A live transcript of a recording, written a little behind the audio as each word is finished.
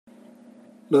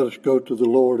Let us go to the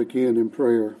Lord again in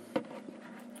prayer.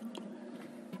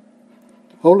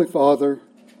 Holy Father,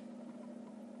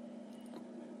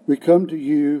 we come to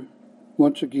you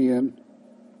once again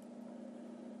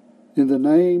in the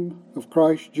name of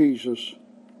Christ Jesus,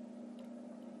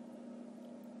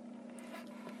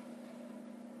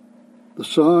 the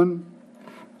Son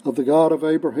of the God of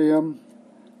Abraham,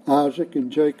 Isaac, and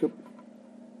Jacob.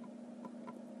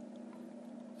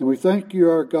 And we thank you,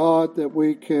 our God, that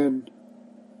we can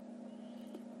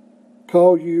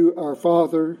call you our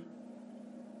Father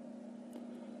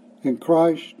and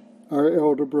Christ our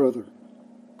elder brother.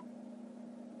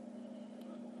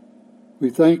 We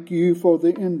thank you for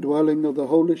the indwelling of the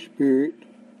Holy Spirit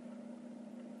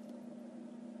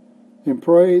and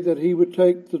pray that he would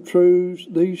take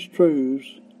these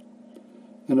truths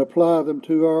and apply them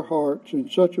to our hearts in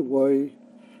such a way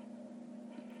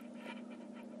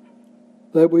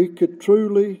that we could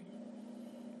truly,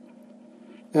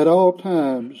 at all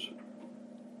times,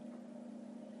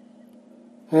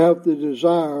 have the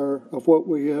desire of what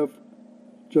we have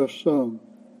just sung.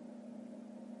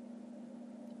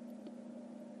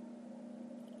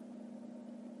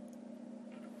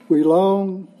 We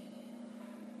long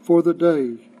for the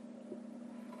day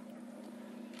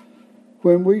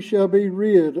when we shall be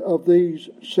rid of these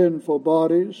sinful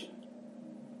bodies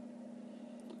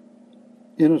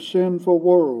in a sinful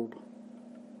world,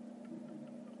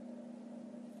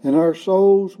 and our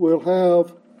souls will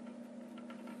have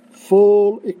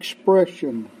full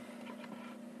expression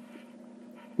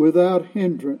without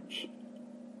hindrance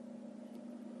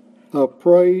of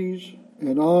praise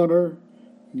and honor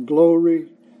and glory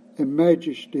and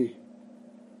majesty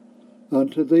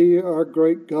unto thee, our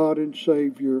great God and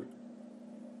Savior.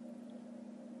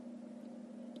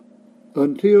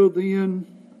 Until then,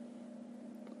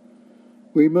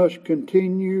 we must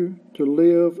continue to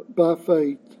live by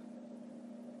faith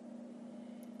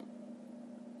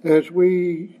as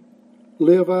we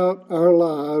live out our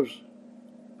lives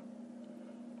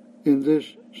in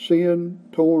this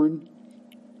sin-torn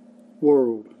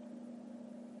world.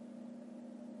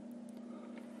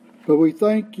 But we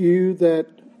thank you that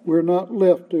we're not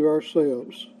left to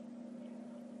ourselves.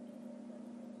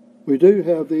 We do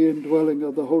have the indwelling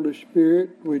of the Holy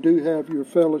Spirit. We do have your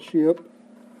fellowship.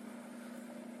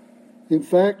 In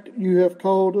fact, you have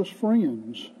called us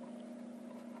friends.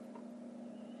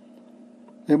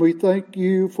 And we thank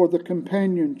you for the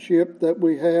companionship that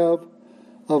we have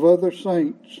of other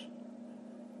saints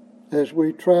as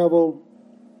we travel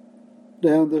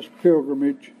down this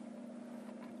pilgrimage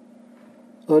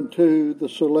unto the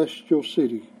celestial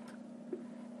city.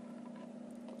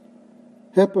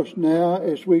 Help us now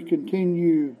as we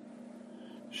continue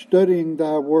studying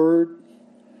thy word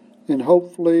and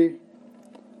hopefully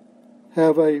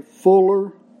have a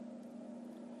fuller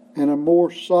and a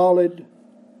more solid,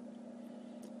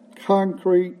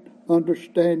 concrete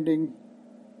understanding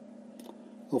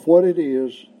of what it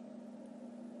is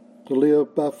to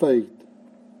live by faith.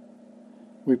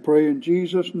 We pray in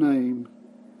Jesus' name.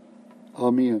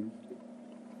 Amen.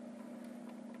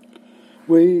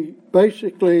 We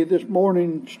basically this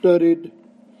morning studied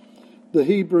the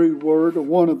Hebrew word, or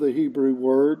one of the Hebrew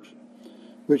words,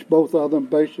 which both of them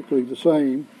basically the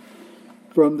same,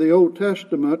 from the Old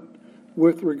Testament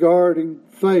with regarding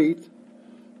faith.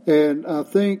 And I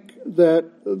think that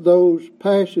those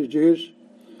passages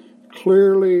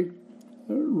clearly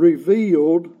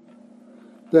revealed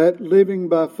that living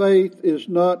by faith is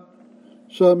not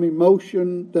some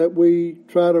emotion that we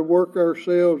try to work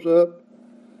ourselves up,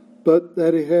 but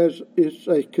that it's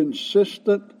a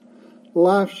consistent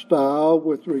lifestyle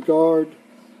with regard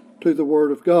to the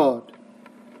Word of God.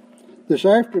 This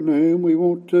afternoon we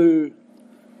want to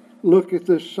look at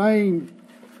the same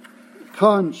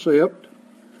concept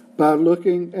by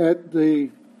looking at the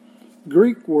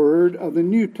Greek word of the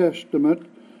New Testament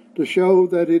to show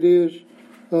that it is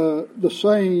the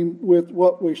same with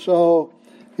what we saw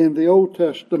in the Old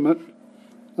Testament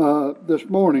this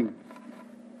morning.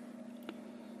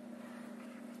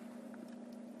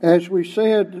 As we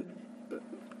said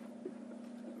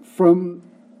from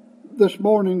this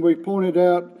morning, we pointed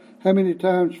out how many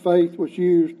times faith was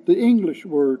used. The English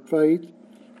word faith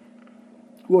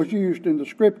was used in the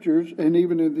Scriptures and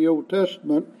even in the Old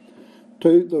Testament.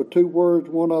 The two words,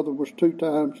 one of them was 2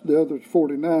 times, the other is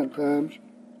 49 times.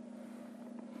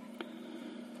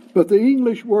 But the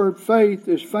English word faith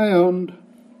is found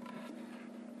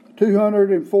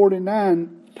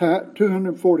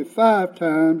 245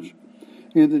 times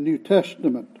in the New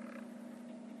Testament.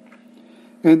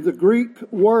 And the Greek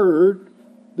word,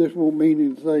 this won't mean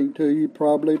anything to you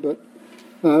probably, but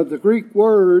the Greek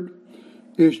word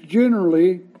is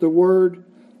generally the word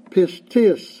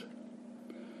pistis.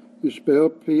 It's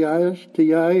spelled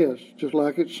P-I-S-T-I-S, just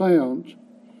like it sounds.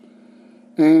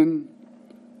 And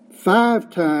 5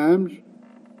 times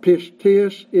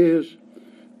pistis is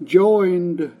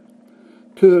joined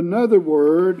to another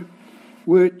word,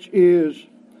 which is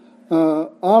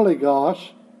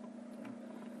oligos,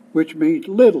 which means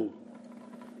little.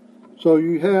 So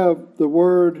you have the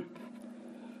word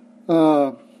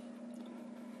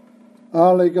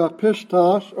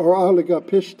oligopistos or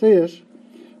oligopistis,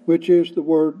 which is the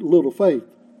word little faith.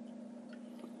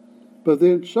 But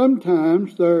then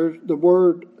sometimes there's the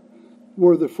word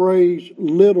where the phrase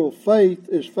little faith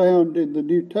is found in the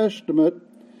New Testament.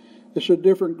 It's a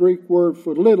different Greek word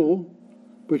for little,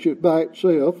 which is by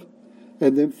itself,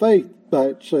 and then faith by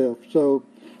itself. So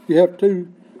you have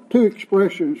two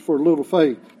expressions for little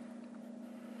faith.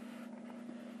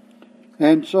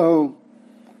 And so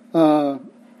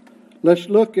let's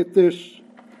look at this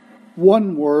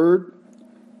one word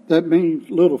that means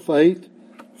little faith,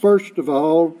 first of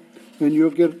all, and you'll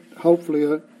get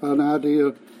hopefully an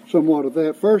idea somewhat of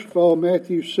that. First of all,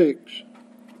 Matthew 6.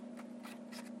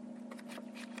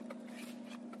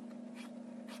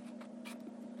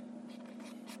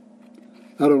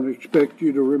 I don't expect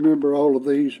you to remember all of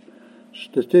these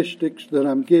statistics that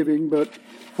I'm giving, but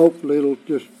hopefully it'll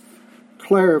just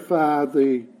clarify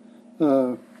the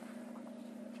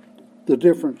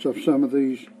difference of some of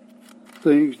these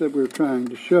things that we're trying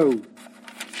to show.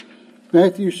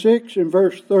 Matthew 6 and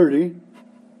verse 30.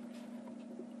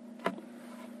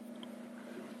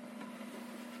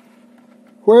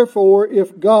 Wherefore,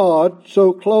 if God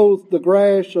so clothe the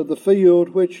grass of the field,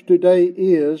 which today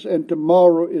is, and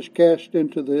tomorrow is cast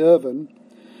into the oven,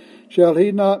 shall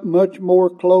he not much more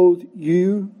clothe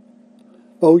you,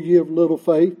 O ye of little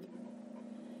faith?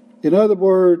 In other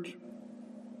words,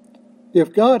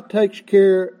 if God takes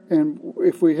care, and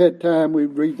if we had time,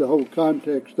 we'd read the whole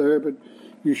context there, but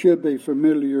you should be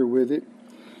familiar with it.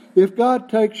 If God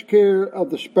takes care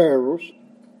of the sparrows,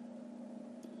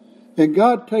 and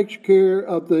God takes care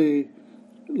of the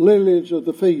lilies of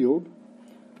the field,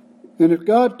 and if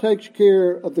God takes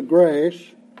care of the grass,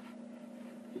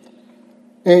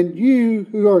 and you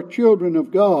who are children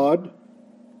of God,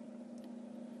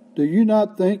 do you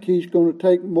not think He's going to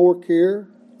take more care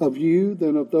of you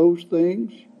than of those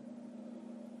things?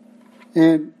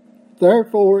 And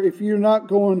therefore, if you're not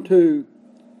going to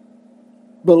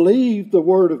believe the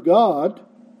Word of God,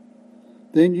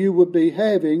 then you would be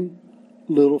having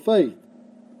little faith.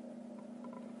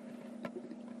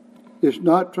 It's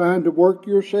not trying to work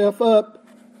yourself up.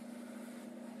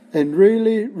 And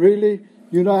really,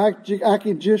 I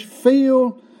can just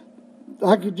feel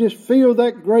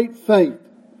that great faith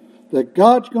that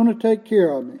God's going to take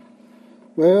care of me.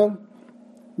 Well,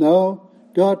 no,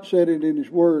 God said it in His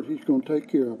Word, He's going to take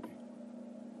care of me.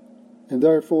 And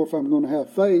therefore, if I'm going to have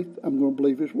faith, I'm going to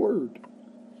believe His Word.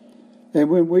 And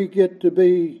when we get to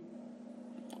be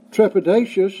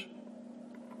trepidatious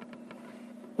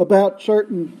about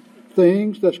certain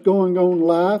things that's going on in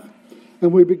life,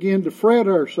 and we begin to fret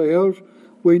ourselves,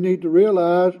 we need to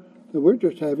realize that we're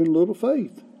just having little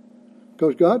faith.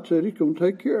 Because God said He's going to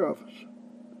take care of us.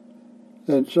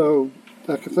 And so,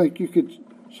 I think you could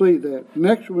see that.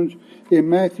 Next one's in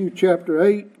Matthew chapter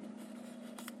 8,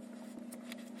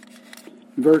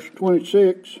 verse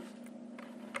 26.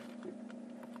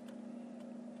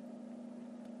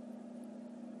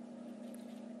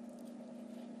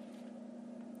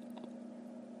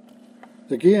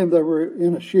 Again, they were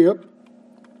in a ship,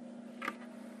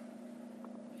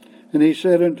 and He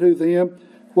said unto them,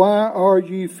 Why are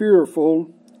ye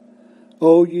fearful,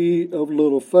 O ye of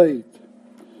little faith?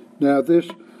 Now this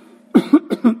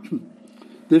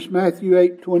Matthew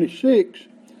 8:26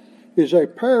 is a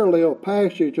parallel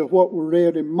passage of what we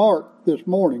read in Mark this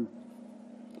morning.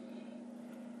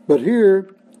 But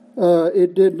here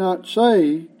it did not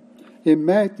say in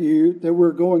Matthew that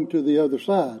we're going to the other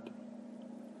side.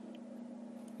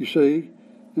 You see,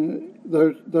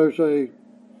 there's a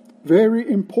very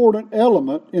important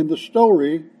element in the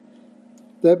story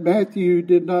that Matthew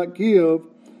did not give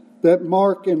that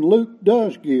Mark and Luke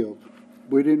does give.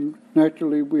 We didn't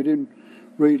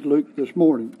read Luke this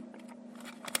morning.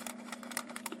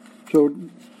 So,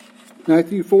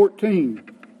 Matthew 14.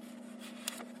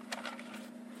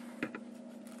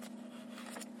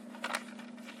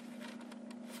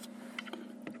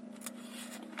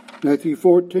 Matthew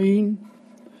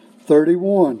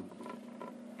 14:31.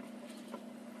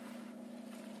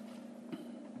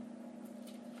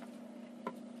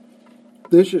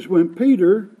 This is when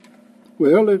Peter,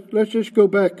 let's just go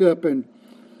back up in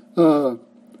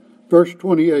verse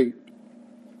 28.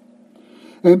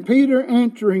 And Peter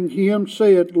answering him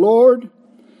said, Lord,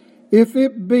 if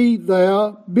it be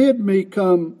thou, bid me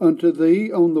come unto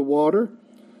thee on the water.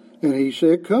 And he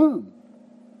said, Come.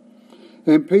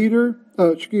 And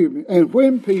and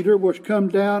when Peter was come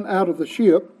down out of the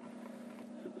ship,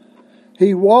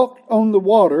 he walked on the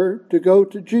water to go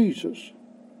to Jesus.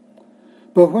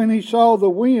 But when he saw the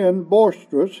wind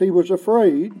boisterous, he was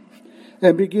afraid,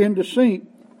 and began to sink.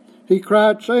 He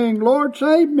cried, saying, Lord,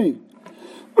 save me.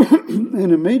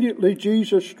 And immediately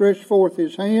Jesus stretched forth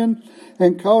his hand,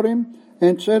 and caught him,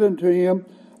 and said unto him,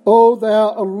 O thou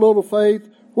of little faith,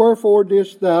 wherefore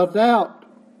didst thou doubt?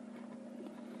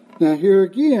 Now here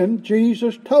again,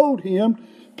 Jesus told him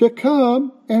to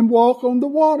come and walk on the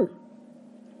water.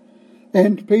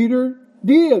 And Peter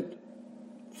did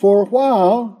for a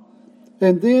while,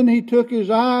 and then he took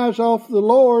his eyes off the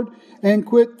Lord and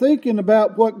quit thinking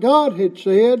about what God had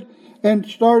said and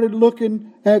started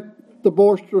looking at the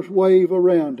boisterous wave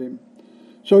around him.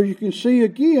 So you can see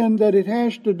again that it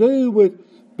has to do with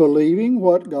believing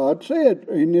what God said.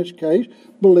 In this case,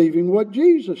 believing what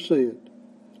Jesus said.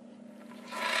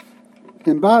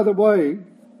 And by the way,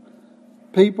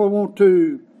 people want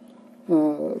to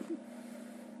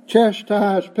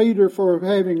chastise Peter for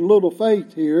having little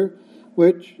faith here,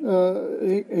 which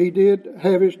he did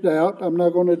have his doubt. I'm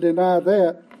not going to deny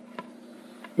that.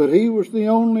 But he was the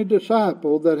only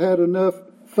disciple that had enough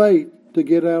faith to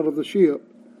get out of the ship.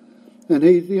 And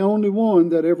he's the only one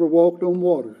that ever walked on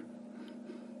water.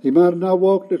 He might have not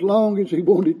walked as long as he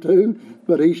wanted to,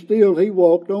 but he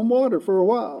walked on water for a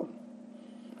while.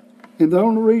 And the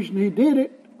only reason he did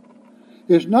it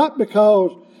is not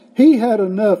because he had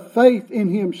enough faith in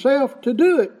himself to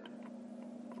do it.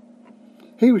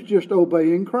 He was just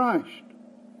obeying Christ.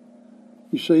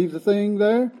 You see the thing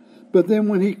there? But then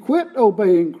when he quit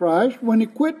obeying Christ, when he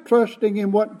quit trusting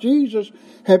in what Jesus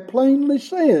had plainly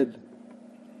said.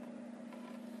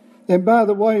 And by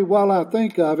the way, while I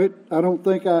think of it, I don't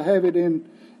think I have it in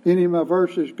any of my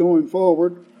verses going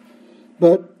forward.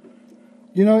 But,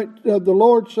 the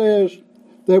Lord says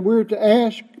that we're to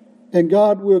ask and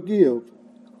God will give.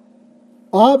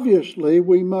 Obviously,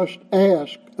 we must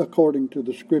ask according to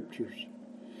the Scriptures.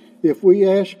 If we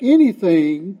ask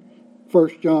anything,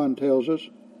 1 John tells us,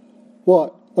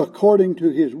 what? According to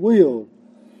His will,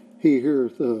 He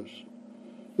heareth us.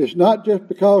 It's not just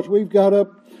because we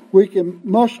can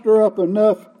muster up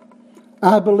enough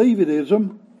I believe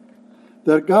itism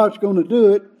that God's going to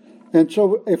do it. And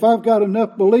so if I've got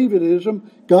enough believe itism,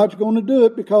 God's going to do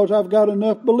it because I've got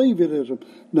enough believe itism.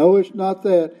 No, it's not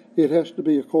that. It has to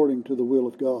be according to the will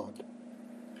of God.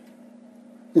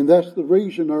 And that's the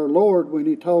reason our Lord, when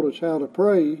He taught us how to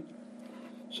pray,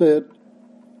 said,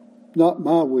 not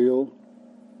my will,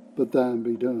 but thine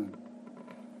be done.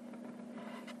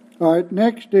 All right,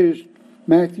 next is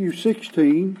Matthew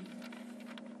 16.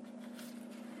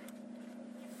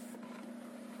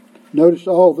 Notice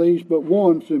all these but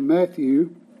one's in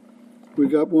Matthew. We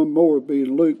got one more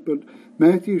being Luke, but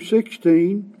Matthew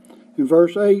 16 in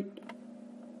verse 8.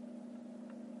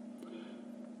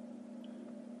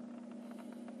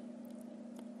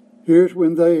 Here's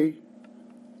when they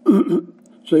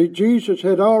see, Jesus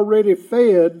had already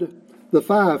fed the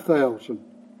 5,000.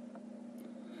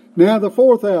 Now the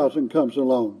 4,000 comes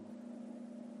along.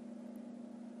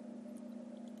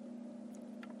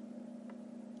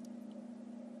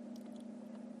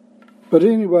 But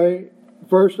anyway,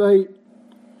 verse 8,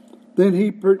 then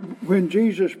when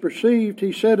Jesus perceived,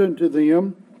 He said unto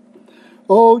them,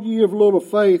 O ye of little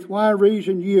faith, why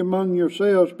reason ye among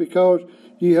yourselves, because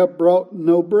ye have brought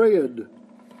no bread?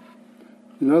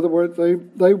 In other words,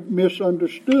 they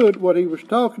misunderstood what He was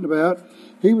talking about.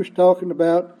 He was talking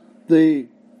about the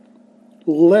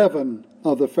leaven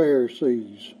of the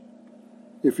Pharisees,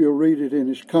 if you'll read it in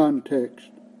its context.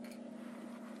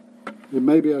 And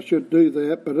maybe I should do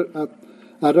that, but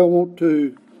I don't want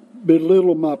to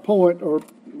belittle my point or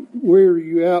wear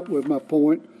you out with my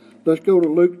point. Let's go to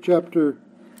Luke chapter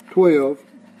 12,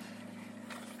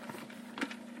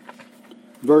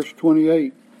 verse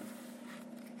 28.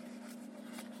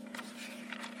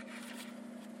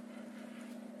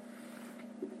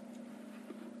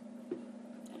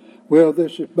 Well,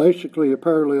 this is basically a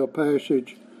parallel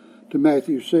passage to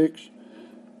Matthew 6.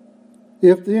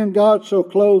 If then God so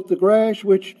clothed the grass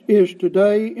which is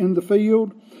today in the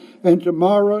field, and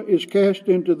tomorrow is cast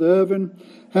into the oven,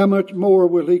 how much more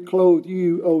will He clothe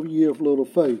you, O ye of little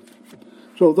faith?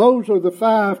 So those are the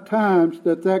 5 times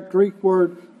that Greek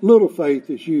word little faith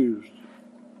is used.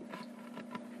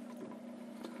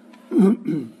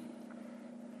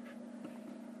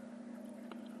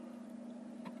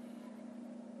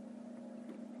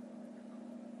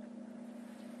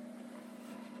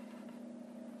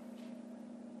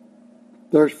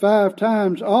 There's 5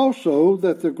 times also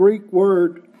that the Greek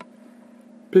word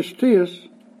pistis,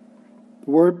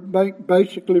 the word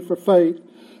basically for faith,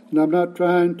 and I'm not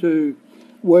trying to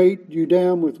weight you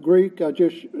down with Greek, I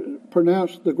just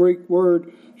pronounced the Greek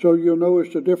word so you'll know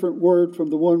it's a different word from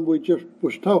the one we just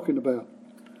was talking about.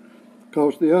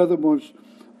 Because the other one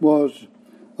was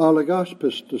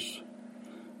oligospistis,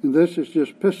 and this is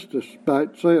just pistis by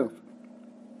itself.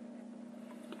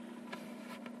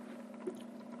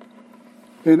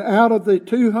 And out of the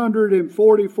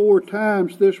 244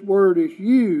 times this word is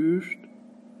used,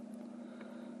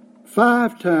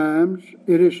 5 times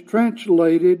it is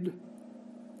translated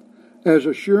as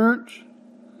assurance,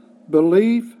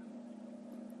 belief,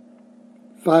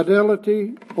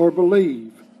 fidelity, or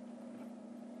believe.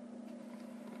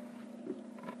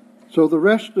 So the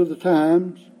rest of the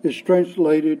times is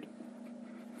translated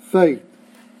faith.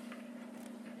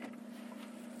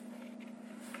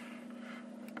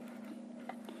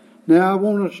 Now I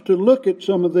want us to look at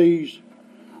some of these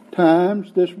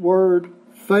times this word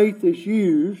faith is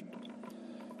used.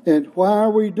 And why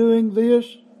are we doing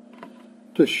this?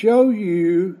 To show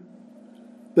you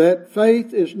that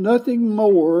faith is nothing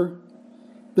more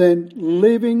than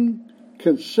living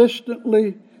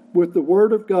consistently with the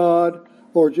Word of God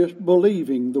or just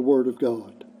believing the Word of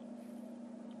God.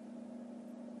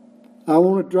 I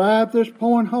want to drive this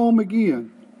point home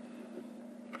again.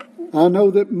 I know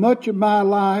that much of my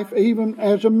life, even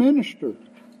as a minister,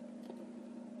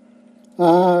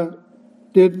 I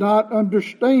did not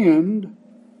understand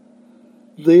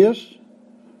this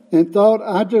and thought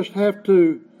I just have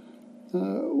to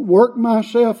work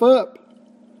myself up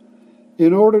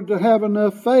in order to have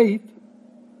enough faith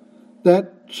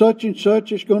that such and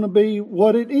such is going to be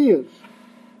what it is.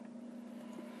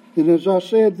 And as I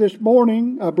said this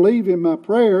morning, I believe in my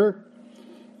prayer,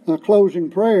 my closing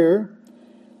prayer,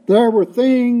 there were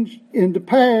things in the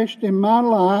past in my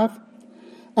life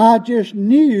I just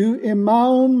knew in my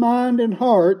own mind and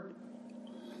heart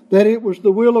that it was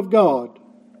the will of God.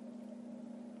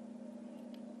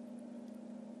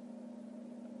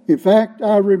 In fact,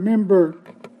 I remember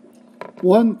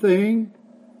one thing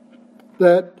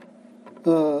that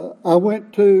I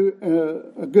went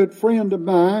to a good friend of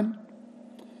mine,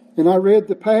 and I read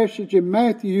the passage in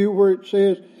Matthew where it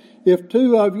says, if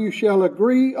 2 of you shall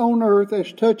agree on earth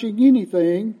as touching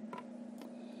anything,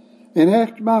 and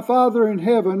ask my Father in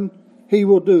heaven, He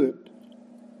will do it.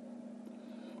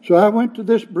 So I went to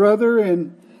this brother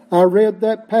and I read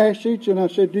that passage and I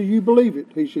said, do you believe it?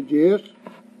 He said, yes.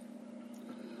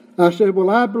 I said, well,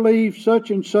 I believe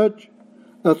such and such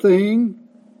a thing.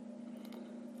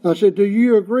 I said, do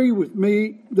you agree with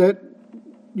me that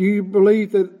you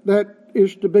believe that that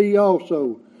is to be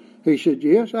also? He said,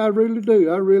 yes, I really do.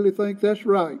 I really think that's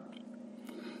right.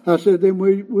 I said, then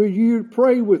will you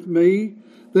pray with me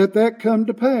that come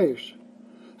to pass?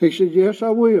 He said, yes, I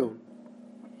will.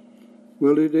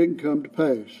 Well, it didn't come to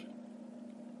pass.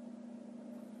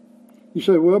 You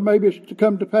say, well, maybe it's to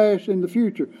come to pass in the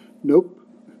future. Nope,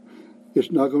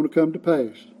 it's not going to come to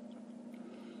pass.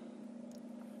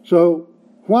 So,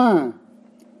 why?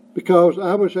 Because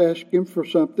I was asking for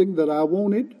something that I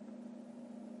wanted.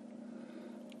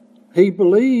 He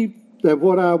believed that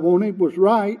what I wanted was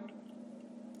right,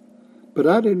 but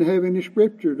I didn't have any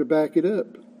scripture to back it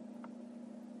up.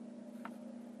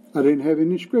 I didn't have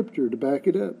any scripture to back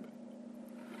it up.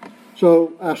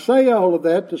 So I say all of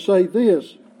that to say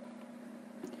this.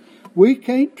 We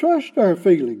can't trust our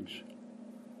feelings.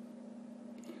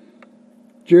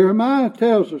 Jeremiah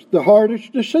tells us the heart is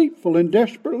deceitful and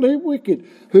desperately wicked.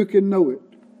 Who can know it?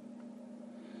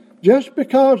 Just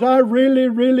because I really,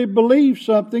 really believe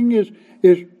something is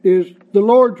the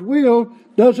Lord's will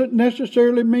doesn't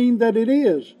necessarily mean that it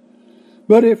is.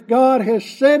 But if God has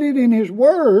said it in His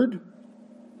Word,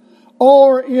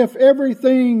 or if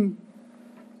everything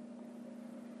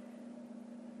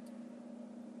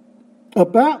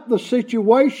about the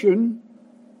situation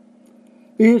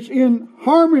is in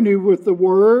harmony with the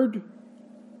Word,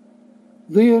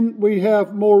 then we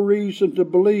have more reason to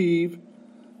believe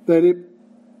that it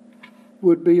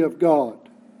would be of God.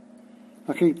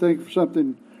 I can't think of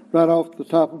something right off the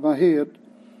top of my head,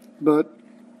 but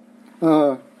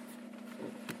I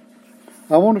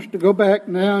want us to go back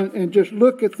now and just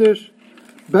look at this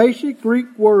basic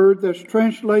Greek word that's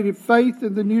translated faith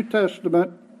in the New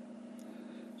Testament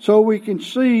so we can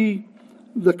see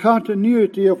the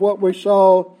continuity of what we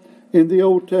saw in the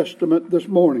Old Testament this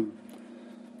morning.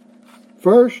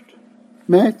 First,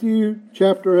 Matthew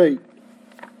chapter 8.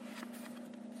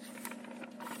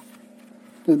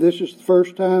 And this is the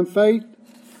first time faith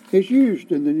is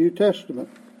used in the New Testament.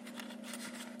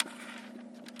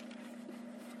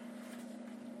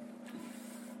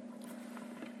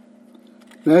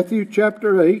 Matthew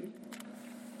chapter 8.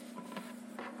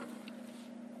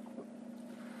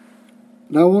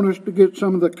 And I want us to get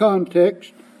some of the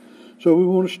context, so we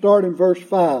want to start in verse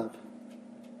 5.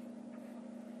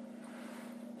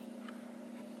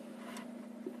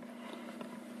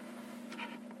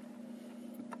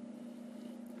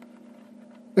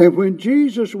 And when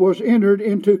Jesus was entered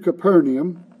into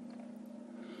Capernaum,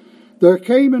 there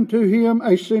came unto him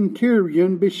a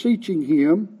centurion beseeching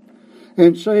him,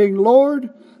 and saying, Lord,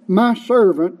 my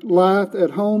servant lieth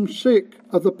at home sick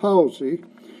of the palsy,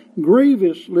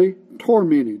 grievously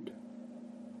tormented.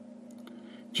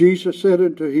 Jesus said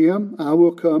unto him, I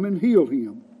will come and heal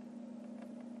him.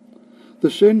 The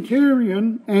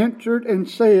centurion answered and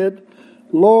said,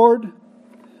 Lord,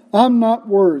 I'm not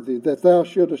worthy that thou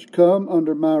shouldest come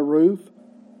under my roof,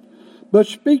 but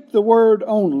speak the word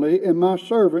only, and my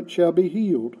servant shall be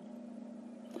healed.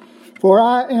 For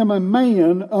I am a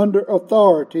man under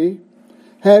authority,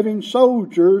 having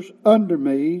soldiers under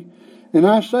me, and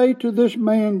I say to this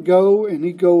man, Go, and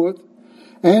he goeth,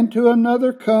 and to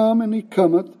another, Come, and he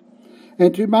cometh,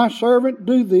 and to my servant,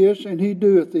 Do this, and he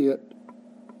doeth it.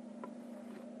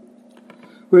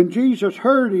 When Jesus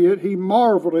heard it, he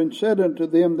marveled, and said unto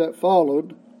them that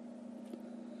followed,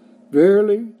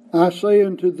 Verily I say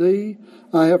unto thee,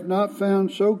 I have not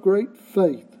found so great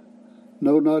faith,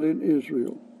 no, not in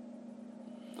Israel.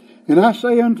 And I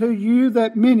say unto you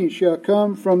that many shall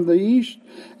come from the east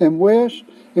and west,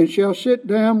 and shall sit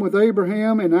down with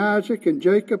Abraham and Isaac and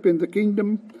Jacob in the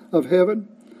kingdom of heaven.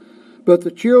 But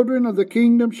the children of the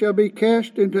kingdom shall be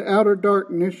cast into outer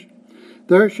darkness.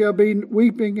 There shall be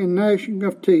weeping and gnashing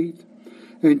of teeth.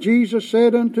 And Jesus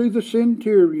said unto the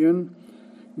centurion,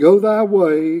 Go thy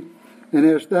way, and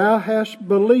as thou hast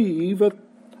believed,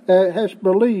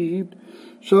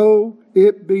 so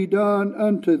it be done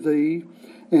unto thee.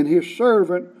 And his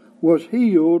servant was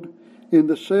healed in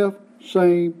the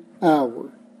self-same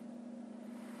hour.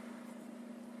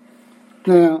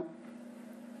 Now,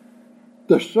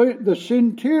 the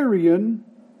centurion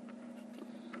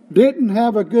didn't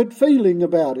have a good feeling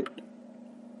about it.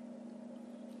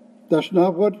 That's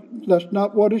not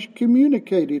what is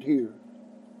communicated here.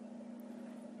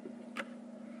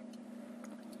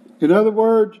 In other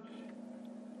words,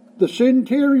 the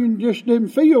centurion just didn't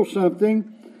feel something.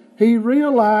 He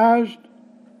realized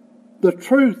the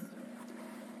truth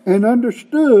and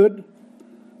understood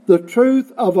the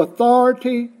truth of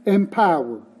authority and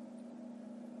power.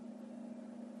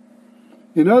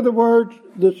 In other words,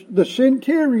 the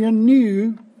centurion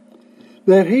knew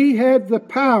that he had the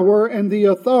power and the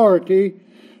authority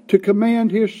to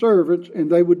command his servants, and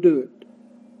they would do it.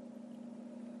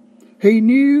 He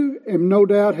knew, and no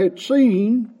doubt had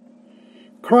seen,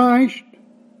 Christ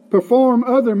perform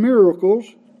other miracles,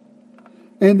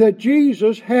 and that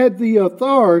Jesus had the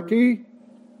authority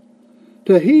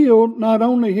to heal not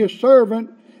only his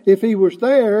servant if he was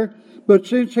there, but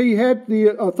since he had the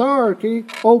authority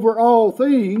over all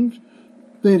things,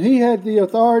 then he had the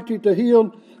authority to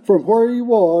heal from where he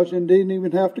was and didn't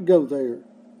even have to go there.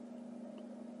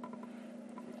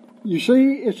 You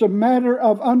see, it's a matter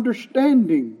of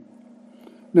understanding.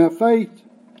 Now, faith,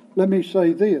 let me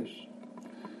say this.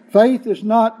 Faith is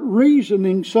not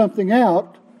reasoning something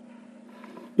out,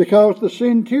 because the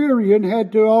centurion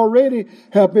had to already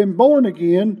have been born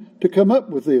again to come up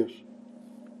with this.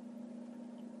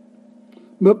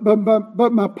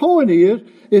 But my point is,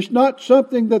 it's not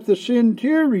something that the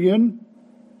centurion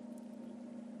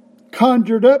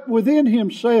conjured up within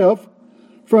himself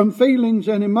from feelings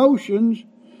and emotions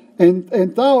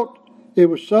and thought it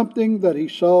was something that he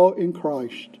saw in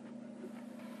Christ.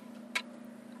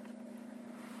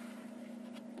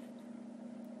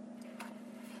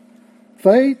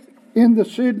 Faith in the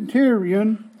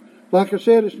centurion, like I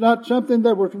said, it's not something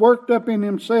that was worked up in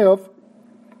himself.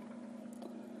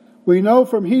 We know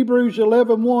from Hebrews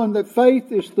 11:1 that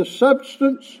faith is the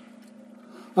substance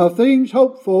of things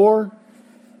hoped for,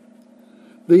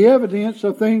 the evidence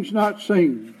of things not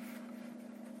seen.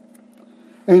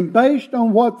 And based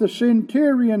on what the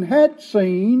centurion had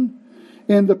seen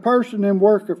in the person and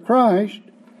work of Christ,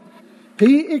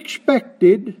 he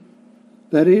expected,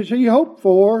 that is, he hoped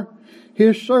for,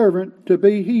 his servant to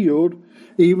be healed,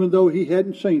 even though he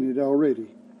hadn't seen it already.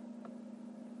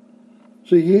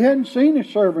 See, he hadn't seen his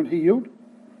servant healed,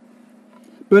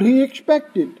 but he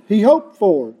expected, he hoped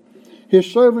for his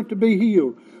servant to be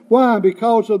healed. Why?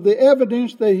 Because of the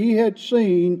evidence that he had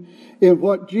seen in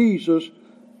what Jesus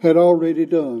had already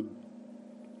done.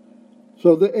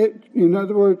 So, in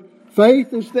other words,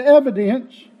 faith is the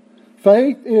evidence.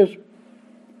 Faith is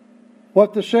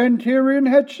what the centurion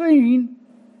had seen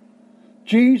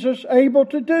Jesus able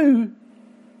to do.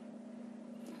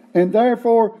 And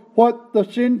therefore, what the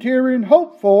centurion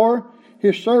hoped for,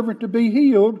 his servant to be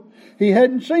healed, he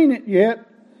hadn't seen it yet,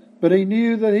 but he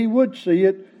knew that he would see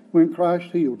it when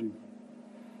Christ healed him.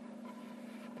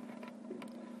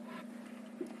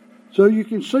 So you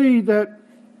can see that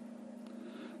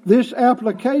this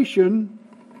application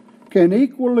can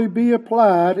equally be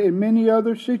applied in many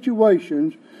other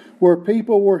situations where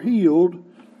people were healed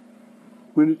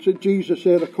when Jesus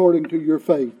said, according to your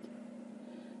faith.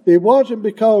 It wasn't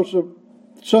because of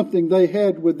something they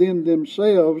had within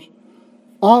themselves,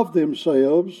 of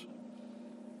themselves.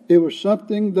 It was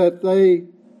something that they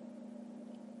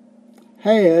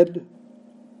had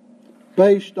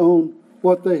based on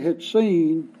what they had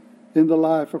seen in the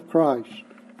life of Christ.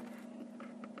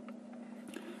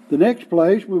 The next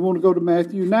place, we want to go to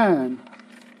Matthew 9.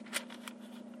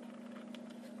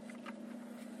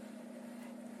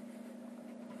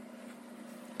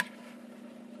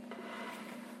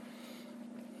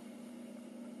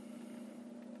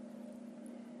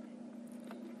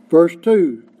 Verse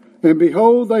 2, and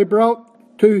behold, they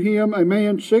brought to him a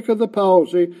man sick of the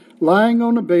palsy, lying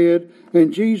on a bed,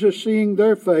 and Jesus, seeing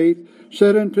their faith,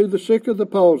 said unto the sick of the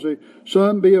palsy,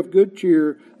 Son, be of good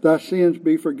cheer, thy sins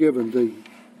be forgiven thee.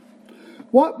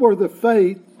 What were the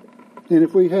faith, and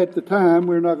if we had the time,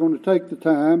 we're not going to take the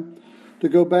time to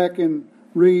go back and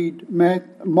read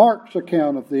Mark's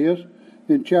account of this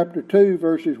in chapter 2,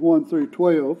 verses 1 through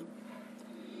 12.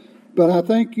 But I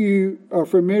think you are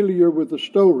familiar with the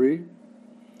story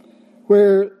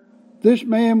where this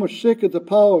man was sick of the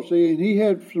palsy, and he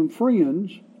had some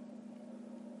friends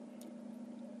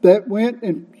that went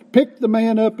and picked the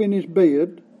man up in his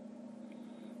bed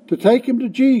to take him to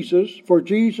Jesus for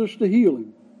Jesus to heal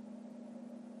him.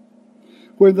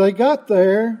 When they got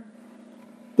there,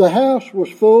 the house was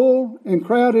full and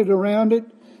crowded around it,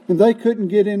 and they couldn't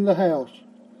get in the house.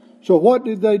 So what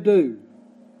did they do?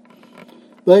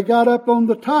 They got up on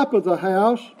the top of the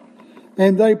house,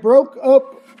 and they broke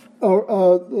up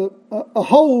a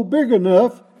hole big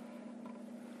enough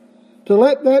to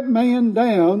let that man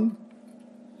down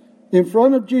in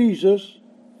front of Jesus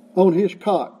on his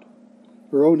cot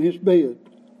or on his bed.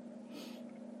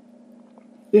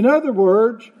 In other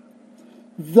words,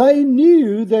 they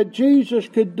knew that Jesus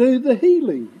could do the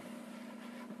healing.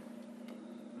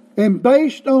 And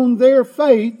based on their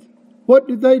faith, what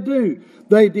did they do?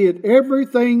 They did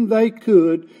everything they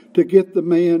could to get the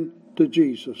man to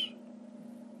Jesus.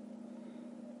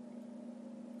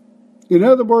 In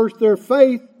other words, their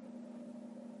faith,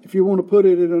 if you want to put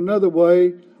it in another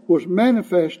way, was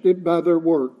manifested by their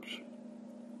works.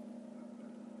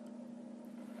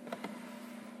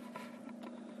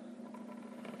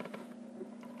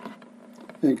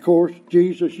 And of course,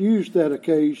 Jesus used that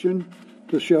occasion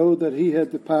to show that he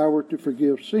had the power to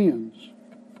forgive sins.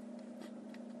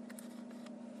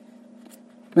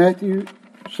 Matthew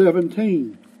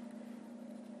 17.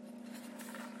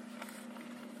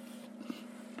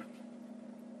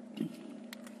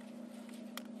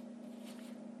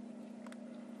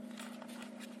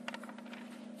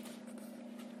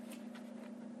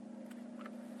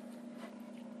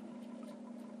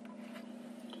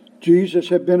 Jesus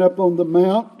had been up on the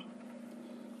Mount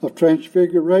of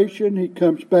Transfiguration. He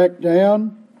comes back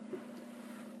down.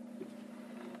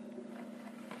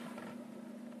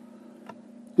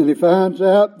 And he finds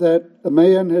out that a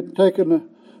man had taken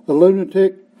a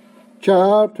lunatic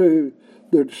child to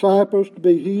the disciples to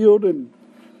be healed, and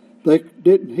they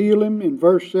didn't heal him in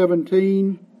verse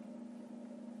 17.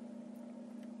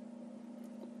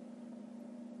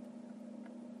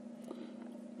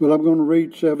 Well, I'm going to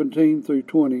read 17 through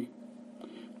 20.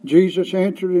 Jesus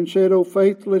answered and said, O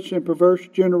faithless and perverse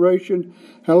generation,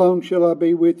 how long shall I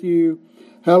be with you?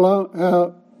 How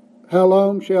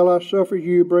long shall I suffer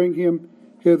you? Bring him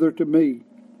hither to me.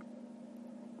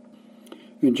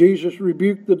 And Jesus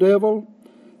rebuked the devil,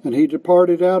 and he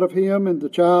departed out of him, and the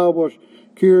child was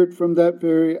cured from that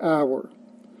very hour.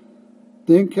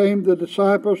 Then came the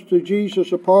disciples to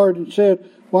Jesus apart and said,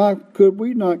 Why could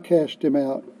we not cast him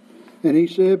out? And he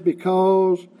said,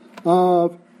 Because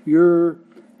of your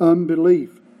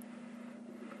unbelief.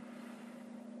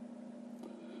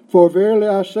 For verily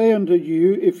I say unto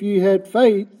you, if ye had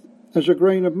faith as a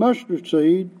grain of mustard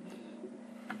seed,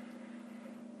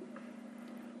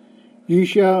 ye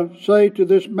shall say to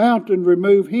this mountain,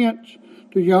 Remove hence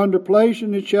to yonder place,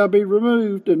 and it shall be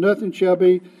removed, and nothing shall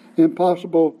be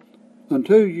impossible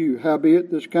unto you. Howbeit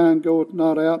this kind goeth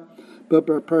not out, but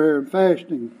by prayer and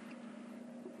fasting.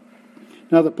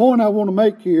 Now the point I want to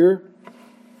make here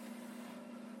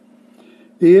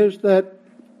is that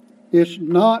it's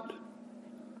not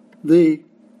the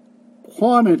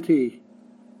quantity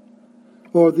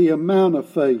or the amount of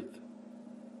faith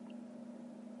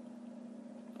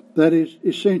that is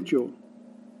essential.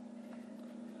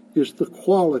 It's the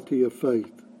quality of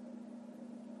faith.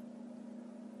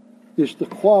 It's the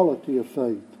quality of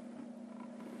faith.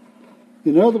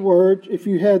 In other words, if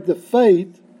you had the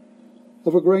faith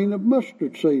of a grain of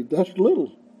mustard seed, that's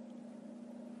little.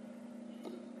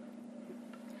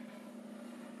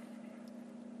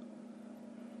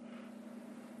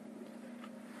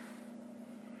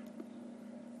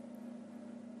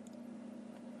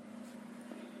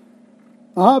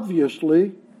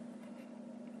 Obviously,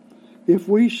 if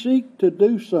we seek to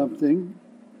do something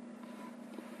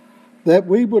that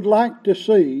we would like to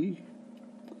see,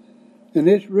 and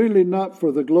it's really not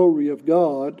for the glory of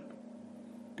God,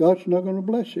 God's not going to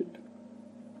bless it.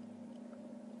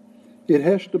 It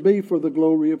has to be for the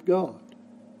glory of God.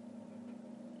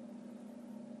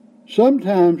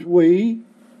 Sometimes we,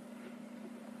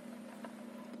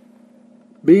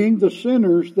 being the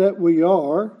sinners that we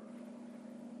are,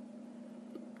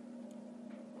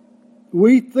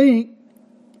 we think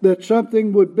that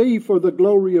something would be for the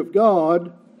glory of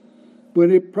God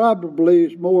when it probably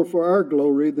is more for our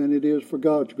glory than it is for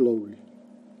God's glory.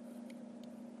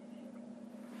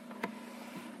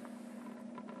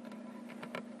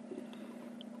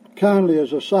 Kindly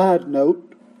as a side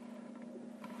note,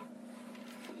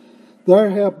 there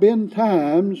have been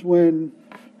times when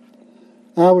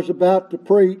I was about to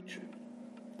preach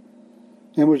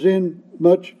and was in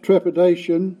much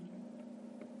trepidation,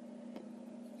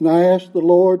 and I asked the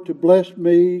Lord to bless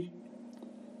me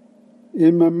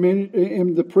in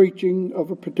the preaching of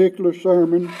a particular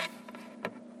sermon.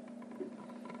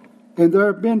 And there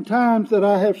have been times that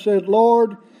I have said,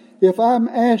 Lord, if I'm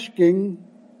asking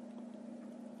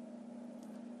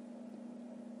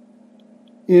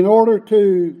in order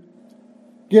to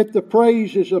get the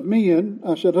praises of men,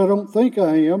 I said, I don't think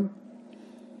I am,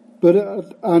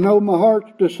 but I know my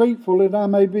heart's deceitful, and I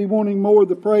may be wanting more of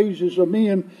the praises of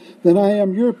men than I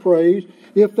am your praise.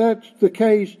 If that's the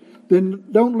case, then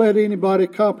don't let anybody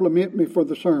compliment me for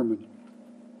the sermon.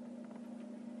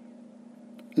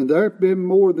 And there have been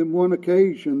more than one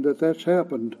occasion that that's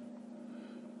happened.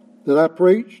 That I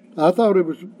preached, I thought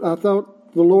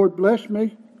the Lord blessed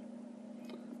me,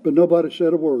 but nobody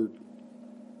said a word.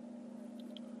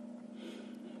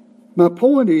 My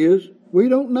point is, we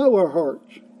don't know our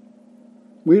hearts.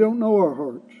 We don't know our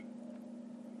hearts.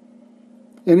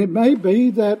 And it may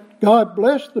be that God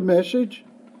blessed the message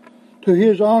to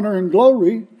His honor and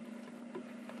glory,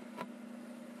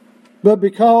 but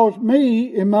because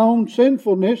me, in my own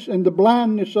sinfulness and the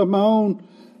blindness of my own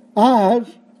eyes,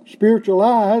 spiritual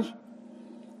eyes,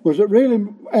 was it really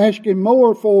asking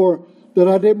more for that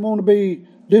I didn't want to be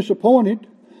disappointed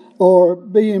or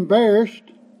be embarrassed,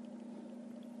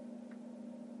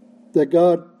 that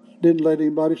God didn't let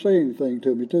anybody say anything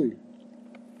to me too.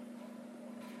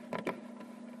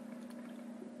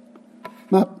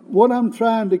 What I'm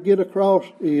trying to get across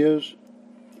is,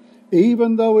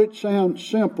 even though it sounds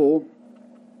simple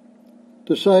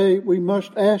to say we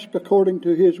must ask according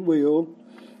to His will,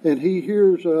 and He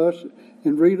hears us,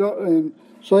 and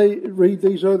read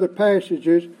these other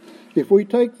passages, if we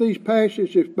take these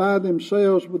passages by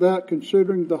themselves without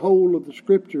considering the whole of the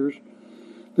Scriptures,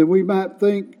 then we might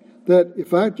think that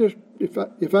if I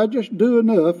just do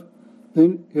enough,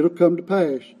 then it'll come to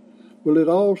pass. Well, it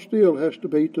all still has to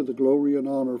be to the glory and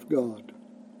honor of God.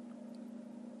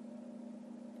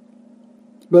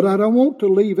 But I don't want to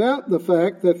leave out the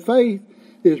fact that faith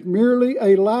is merely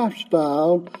a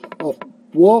lifestyle of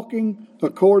walking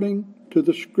according to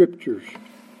the Scriptures.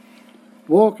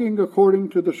 Walking according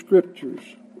to the Scriptures.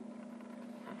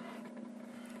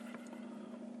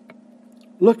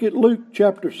 Look at Luke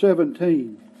chapter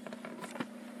 17.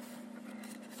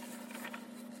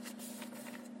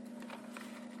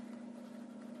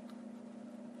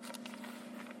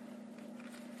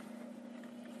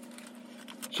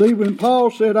 See, when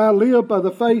Paul said, I live by the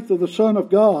faith of the Son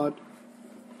of God,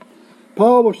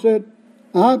 Paul said,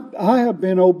 I have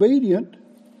been obedient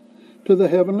to the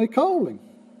heavenly calling.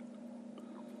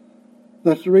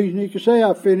 That's the reason he could say,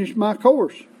 I finished my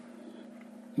course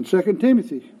in 2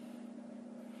 Timothy.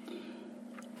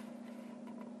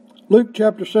 Luke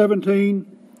chapter 17,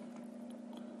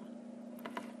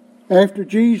 after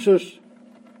Jesus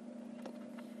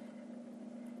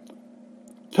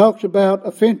talks about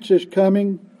offenses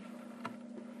coming,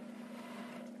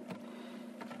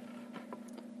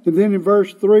 and then in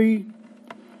verse 3,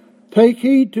 take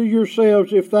heed to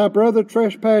yourselves, if thy brother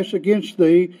trespass against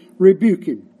thee, rebuke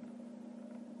him.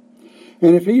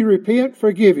 And if he repent,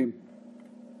 forgive him.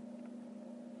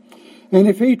 And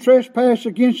if he trespass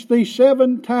against thee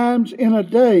 7 times in a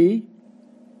day,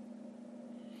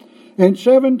 and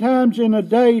 7 times in a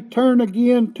day turn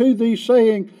again to thee,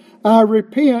 saying, I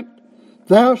repent,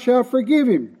 thou shalt forgive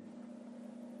him.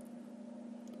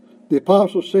 The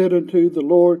apostle said unto the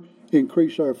Lord,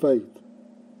 increase our faith.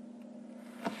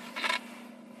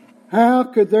 How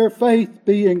could their faith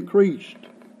be increased?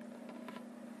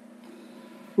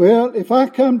 Well, if I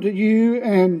come to you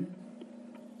and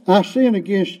I sin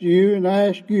against you and I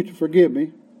ask you to forgive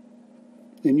me,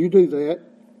 and you do that,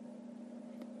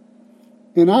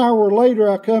 an hour later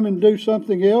I come and do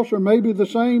something else or maybe the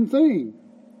same thing,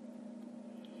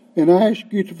 and I ask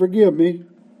you to forgive me,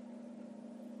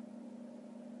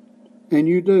 and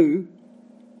you do,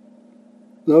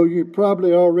 though you're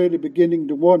probably already beginning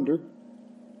to wonder.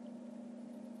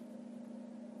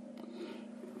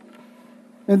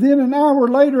 And then an hour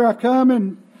later I come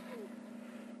and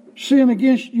sin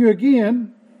against you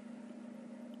again,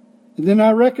 and then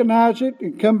I recognize it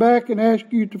and come back and ask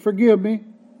you to forgive me.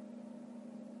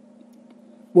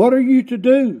 What are you to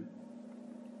do?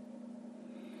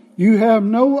 You have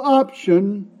no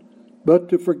option but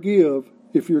to forgive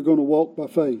if you're going to walk by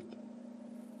faith.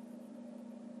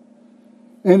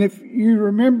 And if you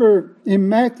remember in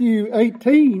Matthew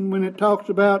 18, when it talks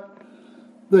about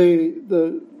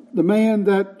the man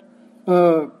that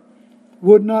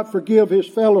would not forgive his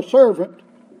fellow servant,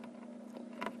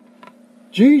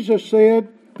 Jesus said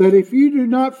that if you do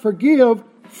not forgive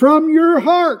from your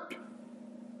heart,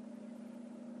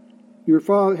 your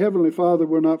Heavenly Father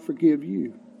will not forgive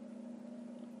you.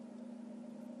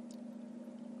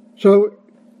 So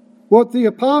what the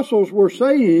apostles were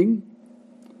saying,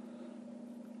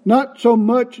 not so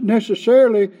much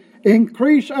necessarily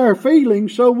increase our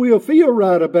feelings so we'll feel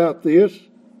right about this.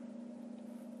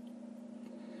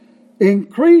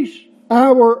 Increase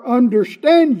our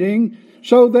understanding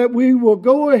so that we will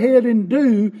go ahead and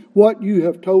do what you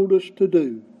have told us to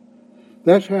do.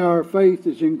 That's how our faith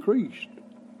is increased.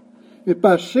 It's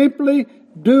by simply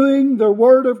doing the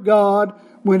Word of God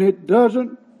when it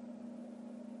doesn't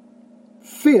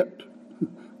fit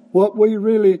what we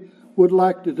really would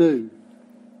like to do.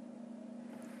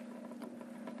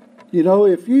 You know,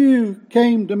 if you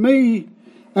came to me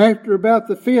after about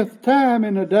the 5th time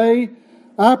in a day,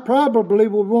 I probably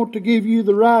would want to give you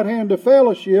the right hand of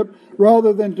fellowship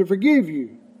rather than to forgive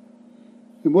you.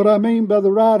 And what I mean by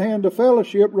the right hand of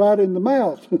fellowship, right in the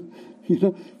mouth. You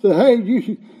know, so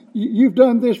hey, you've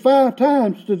done this 5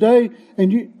 times today,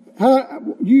 and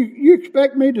you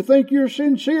expect me to think you're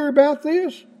sincere about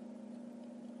this?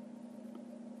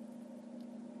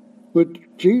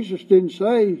 But Jesus didn't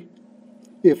say,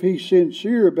 if he's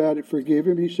sincere about it, forgive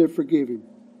him. He said, forgive him.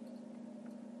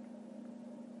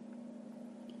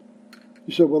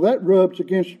 He said, well, that rubs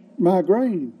against my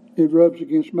grain. It rubs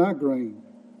against my grain.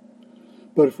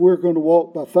 But if we're going to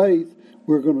walk by faith,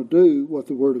 we're going to do what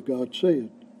the Word of God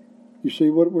said. You see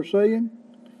what we're saying?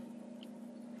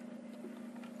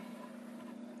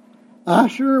 I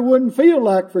sure wouldn't feel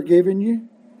like forgiving you.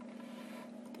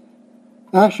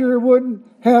 I sure wouldn't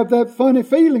have that funny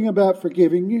feeling about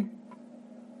forgiving you.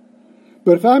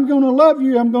 But if I'm going to love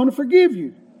you, I'm going to forgive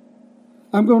you.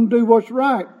 I'm going to do what's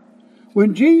right.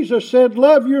 When Jesus said,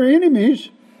 love your enemies,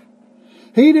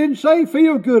 he didn't say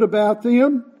feel good about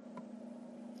them.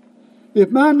 If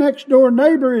my next door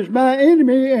neighbor is my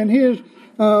enemy and his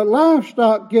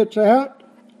livestock gets out,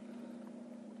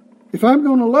 if I'm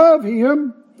going to love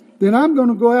him, then I'm going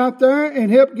to go out there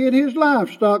and help get his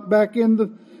livestock back in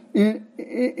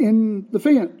the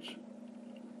fence.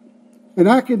 And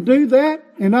I can do that,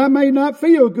 and I may not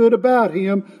feel good about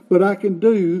him, but I can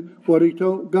do what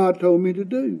God told me to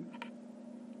do.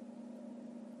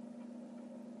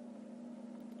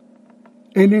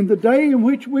 And in the day in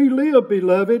which we live,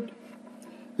 beloved,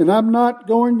 and I'm not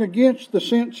going against the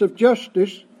sense of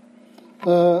justice,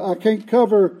 I can't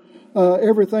cover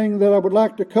everything that I would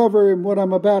like to cover in what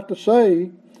I'm about to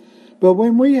say, but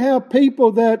when we have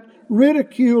people that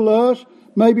ridicule us,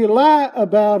 maybe lie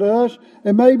about us,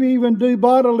 and maybe even do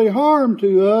bodily harm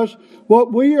to us,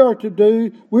 what we are to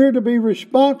do, we're to be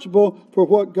responsible for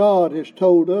what God has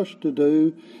told us to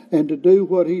do, and to do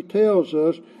what He tells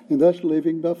us, and that's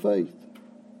living by faith.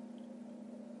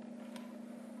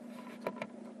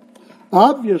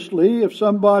 Obviously, if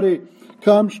somebody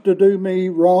comes to do me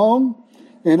wrong,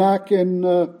 and I can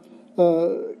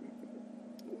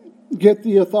get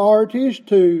the authorities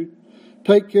to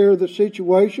take care of the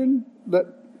situation, that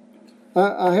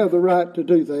I have the right to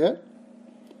do that.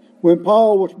 When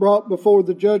Paul was brought before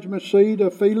the judgment seat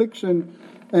of Felix and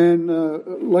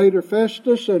later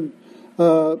Festus and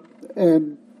well,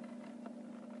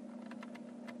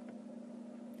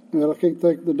 I can't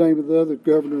think of the name of the other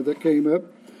governor that came up.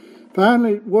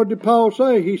 Finally, what did Paul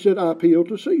say? He said, I appeal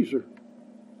to Caesar.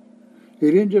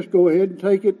 He didn't just go ahead and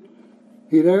take it.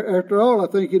 After all, I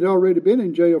think he'd already been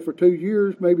in jail for 2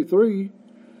 years, maybe 3,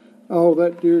 all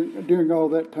that during all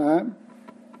that time.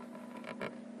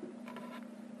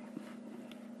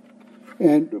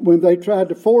 And when they tried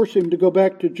to force him to go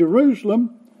back to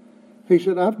Jerusalem, he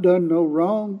said, I've done no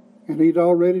wrong. And he'd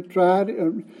already tried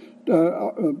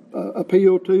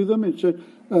appeal to them and said,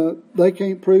 they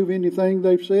can't prove anything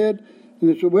they've said. And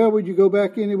they said, well, would you go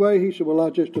back anyway? He said, well, I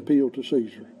just appeal to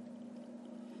Caesar.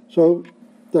 So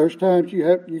there's times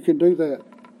you can do that.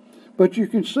 But you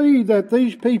can see that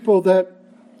these people that,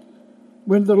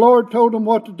 when the Lord told them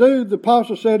what to do, the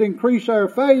apostle said, increase our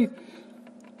faith.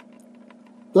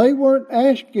 They weren't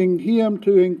asking him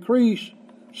to increase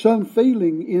some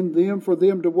feeling in them for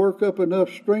them to work up enough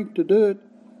strength to do it.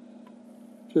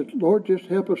 He said, Lord, just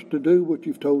help us to do what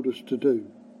you've told us to do.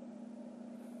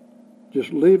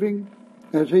 Just living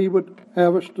as he would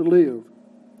have us to live.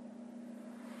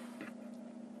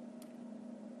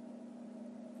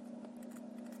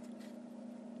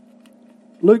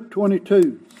 Luke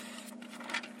 22.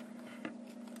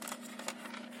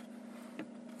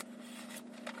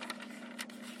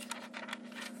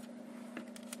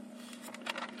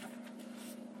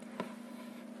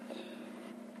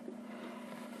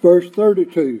 Verse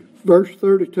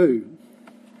 32.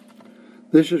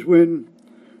 This is when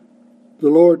the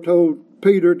Lord told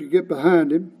Peter to get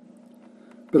behind him.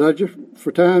 But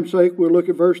for time's sake, we'll look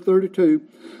at verse 32.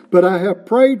 But I have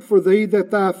prayed for thee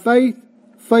that thy faith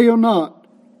fail not.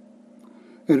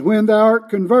 And when thou art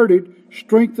converted,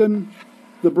 strengthen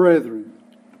the brethren.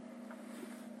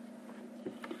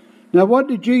 Now, what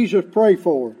did Jesus pray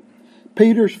for?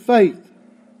 Peter's faith.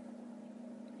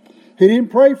 He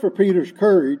didn't pray for Peter's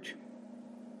courage.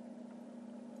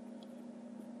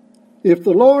 If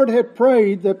the Lord had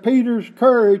prayed that Peter's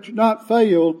courage not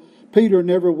fail, Peter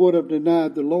never would have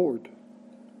denied the Lord.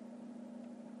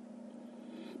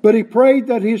 But he prayed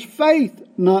that his faith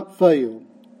not fail.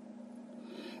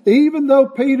 Even though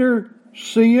Peter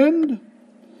sinned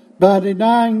by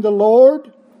denying the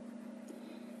Lord,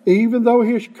 even though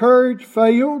his courage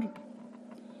failed,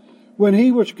 when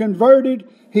he was converted,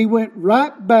 he went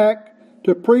right back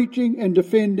to preaching and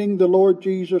defending the Lord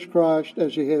Jesus Christ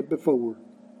as he had before.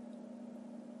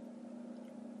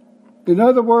 In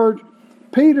other words,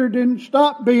 Peter didn't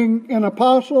stop being an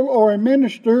apostle or a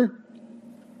minister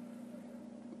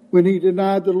when he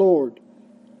denied the Lord.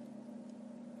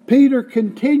 Peter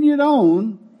continued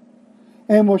on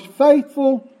and was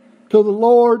faithful to the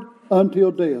Lord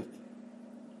until death.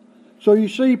 So you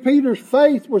see, Peter's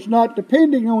faith was not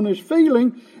depending on his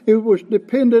feeling, it was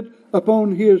dependent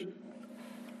upon his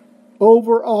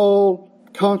overall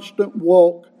constant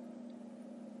walk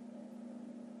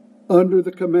under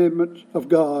the commandments of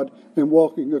God and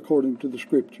walking according to the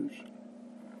Scriptures.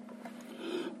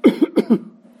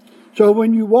 So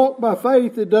when you walk by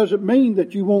faith, it doesn't mean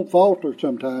that you won't falter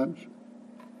sometimes.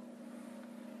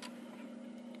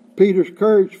 Peter's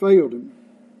courage failed him,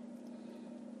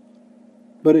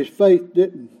 but his faith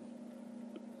didn't,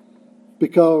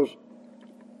 because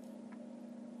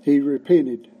he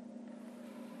repented.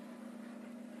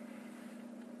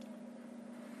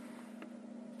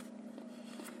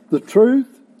 The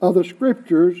truth of the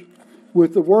Scriptures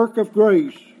with the work of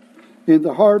grace in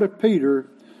the heart of Peter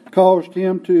caused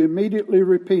him to immediately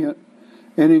repent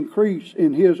and increase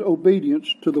in his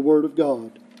obedience to the Word of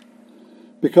God.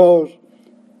 Because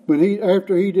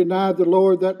after he denied the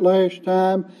Lord that last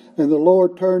time and the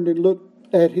Lord turned and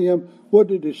looked at him, what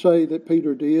did he say that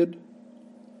Peter did?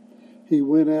 He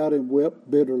went out and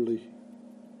wept bitterly.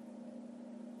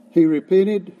 He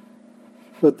repented,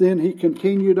 but then he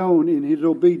continued on in his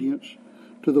obedience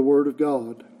to the Word of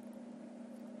God.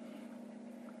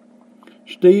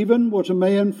 Stephen was a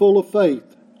man full of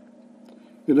faith.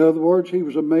 In other words, he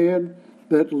was a man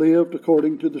that lived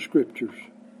according to the Scriptures.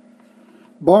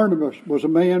 Barnabas was a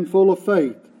man full of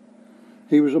faith.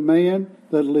 He was a man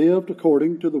that lived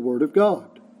according to the Word of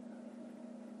God.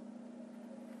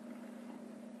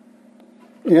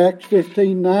 In Acts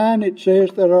 15:9 it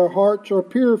says that our hearts are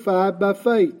purified by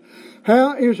faith.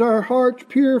 How is our hearts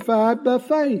purified by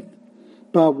faith?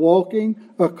 By walking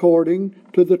according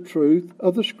to the truth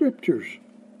of the Scriptures.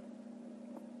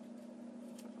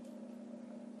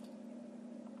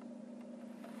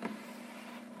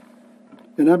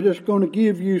 And I'm just going to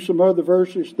give you some other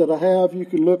verses that I have. You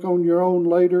can look on your own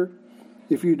later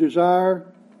if you desire.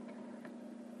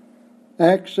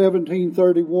 Acts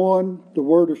 17:31, the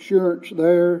word assurance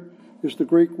there is the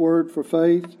Greek word for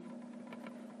faith.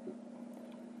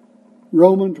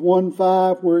 Romans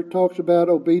 1:5, where it talks about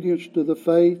obedience to the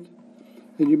faith.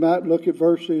 And you might look at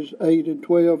verses 8 and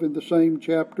 12 in the same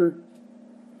chapter.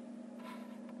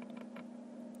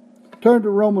 Turn to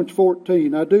Romans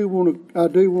 14. I do want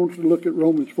to look at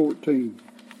Romans 14.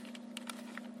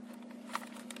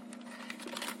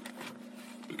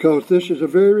 Because this is a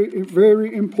very,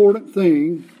 very important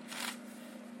thing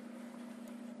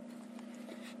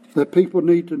that people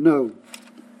need to know.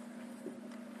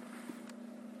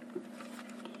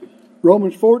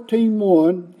 Romans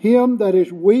 14:1, him that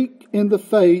is weak in the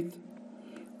faith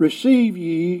receive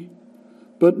ye,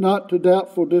 but not to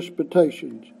doubtful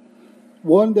disputations.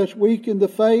 One that's weak in the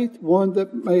faith, one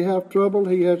that may have trouble,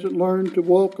 he hasn't learned to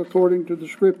walk according to the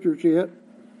Scriptures yet.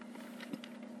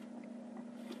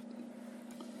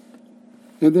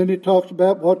 And then it talks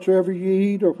about whatsoever you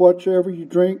eat or whatsoever you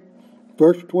drink,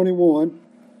 verse 21.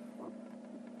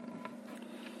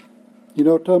 You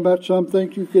know, talking about some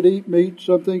think you could eat meat,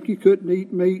 some think you couldn't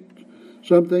eat meat,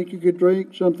 some think you could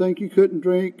drink, some think you couldn't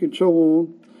drink, and so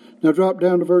on. Now drop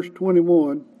down to verse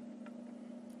 21.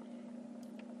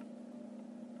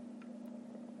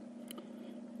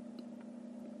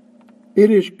 It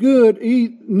is good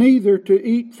neither to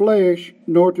eat flesh,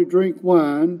 nor to drink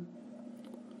wine,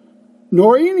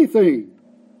 nor anything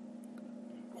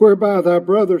whereby thy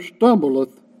brother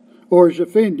stumbleth, or is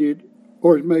offended,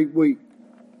 or is made weak.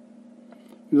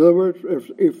 In other words,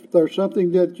 if there's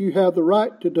something that you have the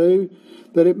right to do,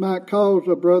 that it might cause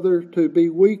a brother to be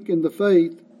weak in the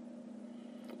faith,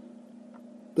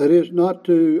 that is not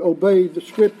to obey the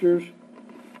Scriptures,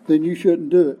 then you shouldn't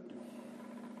do it.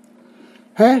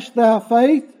 Hast thou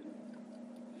faith?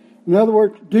 In other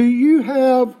words, do you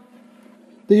have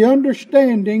the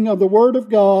understanding of the Word of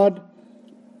God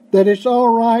that it's all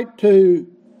right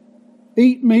to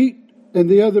eat meat and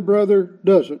the other brother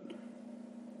doesn't?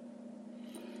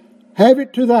 Have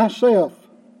it to thyself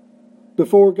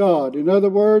before God. In other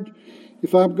words,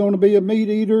 if I'm going to be a meat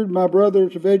eater, my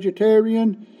brother's a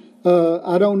vegetarian,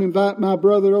 I don't invite my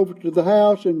brother over to the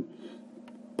house and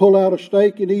pull out a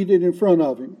steak and eat it in front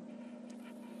of him.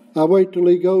 I wait till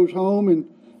he goes home,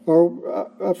 or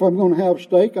if I'm going to have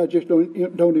steak, I just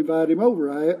don't invite him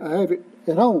over. I have it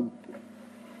at home.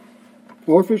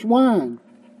 Or if it's wine.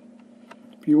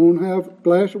 If you want to have a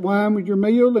glass of wine with your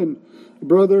meal and a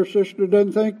brother or sister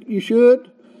doesn't think you should,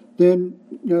 then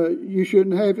you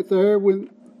shouldn't have it there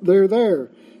when they're there.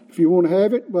 If you want to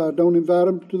have it, well, don't invite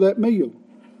them to that meal.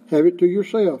 Have it to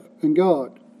yourself and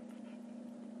God.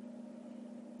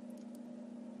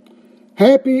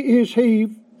 Happy is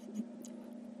he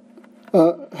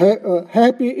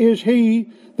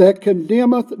that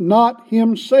condemneth not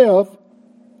himself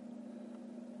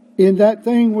in that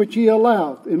thing which he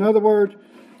alloweth. In other words,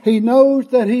 he knows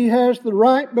that he has the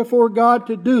right before God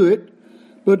to do it,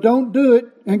 but don't do it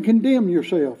and condemn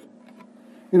yourself.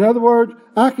 In other words,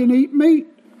 I can eat meat,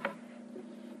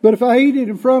 but if I eat it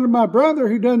in front of my brother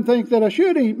who doesn't think that I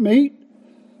should eat meat,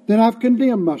 then I've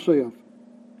condemned myself.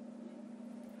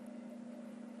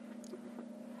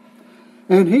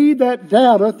 And he that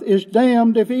doubteth is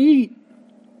damned if he eat.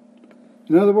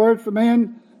 In other words, for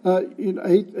man,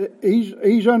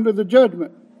 he's under the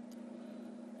judgment,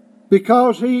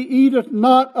 because he eateth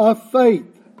not of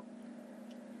faith.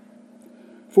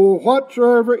 For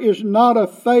whatsoever is not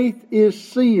of faith is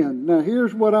sin. Now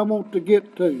here's what I want to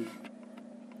get to.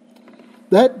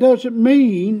 That doesn't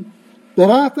mean that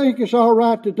I think it's all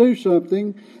right to do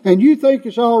something and you think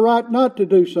it's all right not to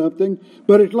do something,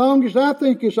 but as long as I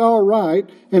think it's all right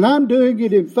and I'm doing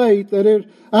it in faith, that is,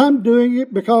 I'm doing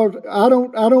it because I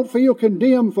don't feel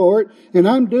condemned for it, and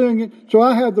I'm doing it so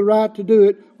I have the right to do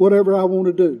it whatever I want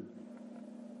to do.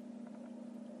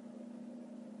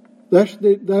 That's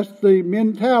the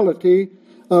mentality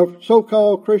of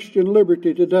so-called Christian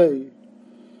liberty today.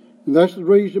 And that's the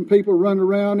reason people run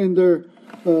around in their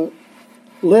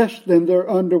less than their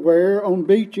underwear on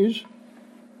beaches.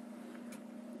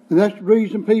 And that's the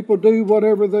reason people do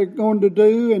whatever they're going to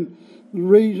do, and the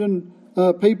reason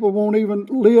people won't even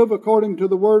live according to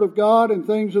the Word of God and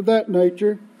things of that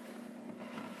nature.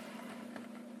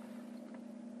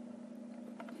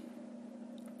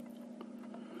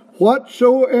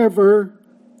 Whatsoever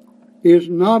is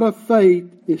not of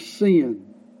faith is sin.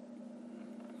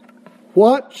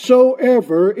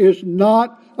 Whatsoever is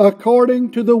not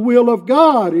according to the will of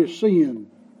God is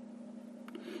sin.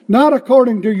 Not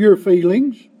according to your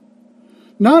feelings,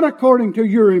 not according to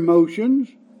your emotions,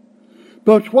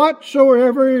 but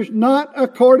whatsoever is not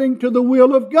according to the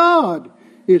will of God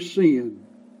is sin.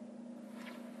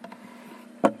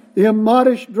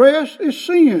 Immodest dress is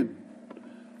sin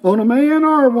on a man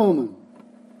or a woman.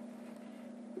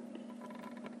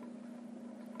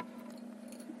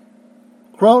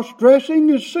 Cross-dressing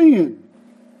is sin.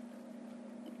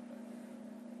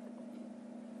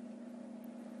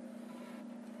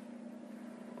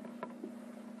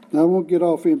 Now, I won't get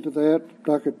off into that.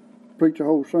 I could preach a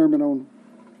whole sermon on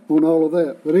all of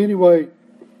that. But anyway,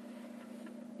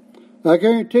 I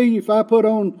guarantee you if I put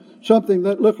on something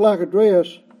that looked like a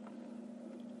dress,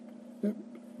 there'd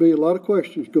be a lot of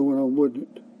questions going on, wouldn't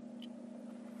it?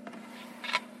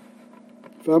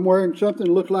 If I'm wearing something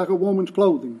that looks like a woman's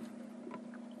clothing,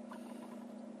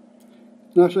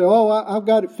 and I say, oh, I've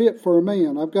got it fit for a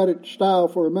man. I've got it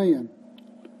styled for a man.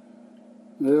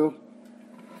 Well,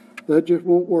 that just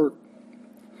won't work.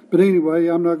 But anyway,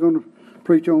 I'm not going to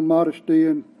preach on modesty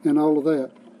and all of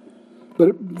that.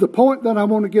 But the point that I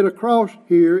want to get across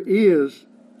here is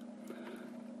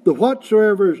the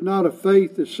whatsoever is not of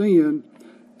faith is sin.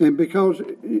 And because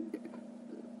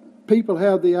people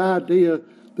have the idea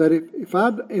that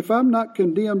if I'm not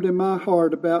condemned in my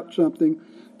heart about something,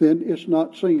 then it's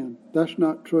not sin. That's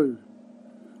not true.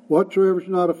 Whatsoever is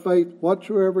not of faith,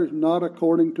 whatsoever is not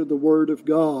according to the Word of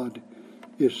God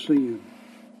is sin.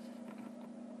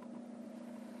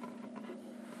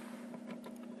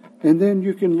 And then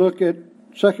you can look at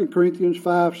 2 Corinthians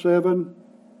 5:7,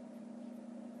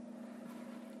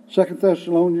 2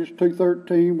 Thessalonians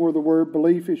 2:13, where the word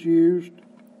belief is used.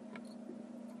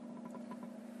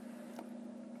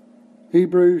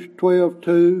 Hebrews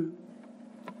 12:2,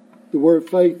 the word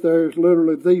faith there is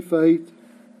literally the faith.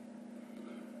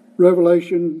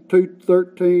 Revelation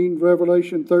 2:13,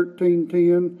 Revelation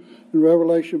 13:10, and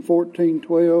Revelation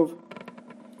 14:12.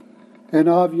 And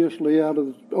obviously, out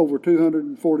of over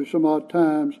 240 some odd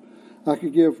times, I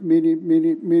could give many,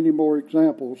 many, many more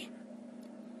examples.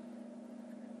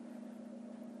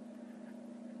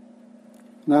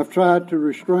 And I've tried to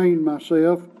restrain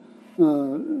myself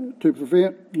to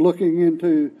prevent looking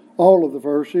into all of the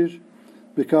verses,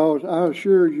 because I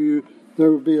assure you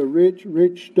there would be a rich,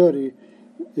 rich study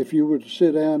if you were to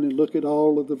sit down and look at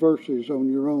all of the verses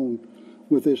on your own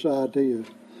with this idea.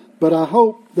 But I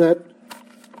hope that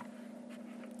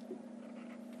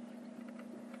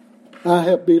I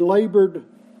have belabored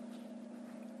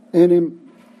and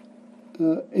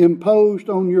imposed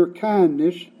on your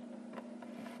kindness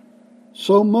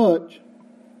so much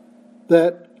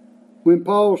that when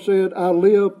Paul said, I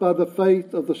live by the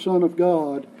faith of the Son of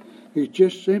God, he's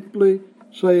just simply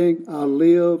saying, I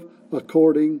live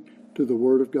according to the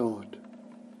Word of God,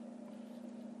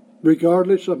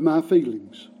 regardless of my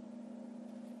feelings.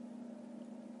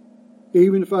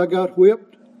 Even if I got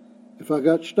whipped, if I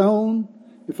got stoned,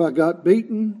 if I got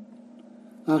beaten,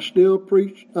 I still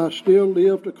preached, I still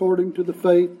lived according to the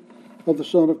faith of the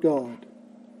Son of God.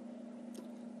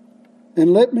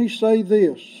 And let me say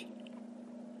this.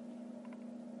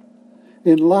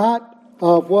 In light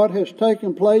of what has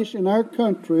taken place in our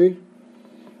country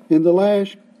in the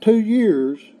last 2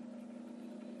 years,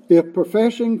 if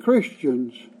professing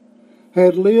Christians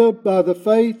had lived by the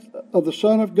faith of the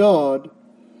Son of God,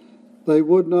 they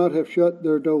would not have shut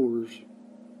their doors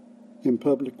in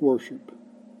public worship,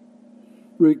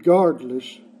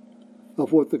 regardless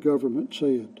of what the government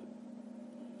said.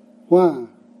 Why?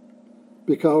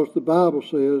 Because the Bible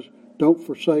says, don't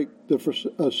forsake the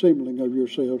assembling of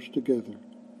yourselves together.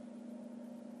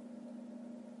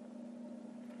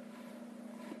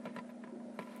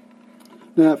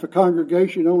 Now, if a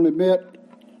congregation only met,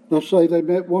 let's say they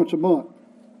met once a month.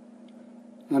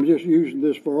 I'm just using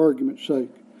this for argument's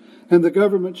sake. And the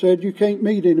government said, you can't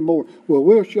meet anymore. Well,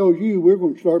 we'll show you, we're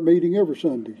going to start meeting every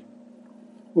Sunday.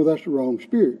 Well, that's the wrong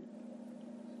spirit.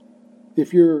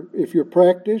 If your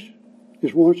practice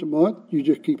is once a month, you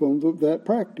just keep on with that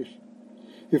practice.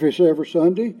 If it's every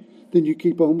Sunday, then you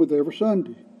keep on with every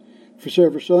Sunday. If it's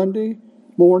every Sunday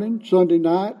morning, Sunday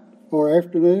night, or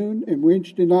afternoon, and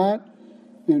Wednesday night,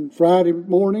 and Friday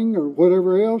morning, or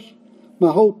whatever else,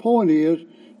 my whole point is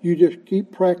you just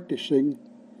keep practicing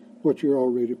what you're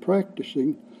already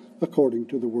practicing according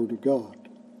to the Word of God.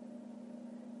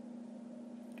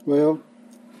 Well,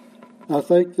 I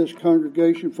thank this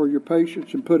congregation for your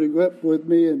patience in putting up with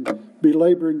me and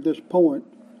belaboring this point.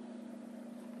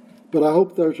 But I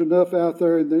hope there's enough out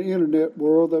there in the internet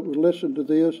world that will listen to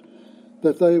this,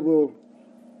 that they will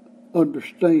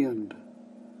understand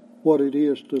what it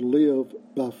is to live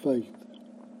by faith.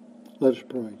 Let us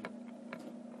pray.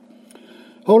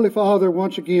 Holy Father,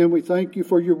 once again, we thank you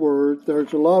for your word.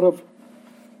 There's a lot of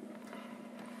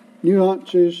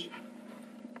nuances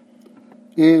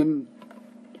and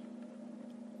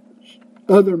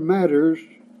other matters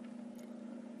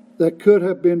that could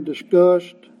have been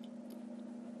discussed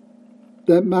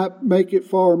that might make it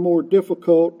far more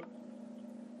difficult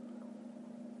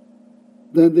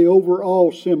than the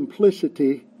overall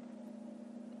simplicity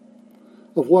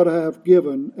of what I have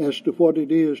given as to what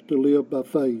it is to live by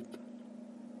faith.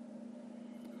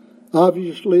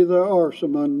 Obviously, there are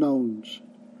some unknowns.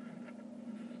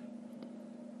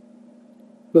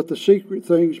 But the secret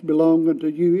things belong unto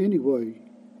you anyway.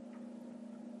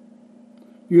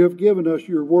 You have given us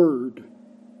your word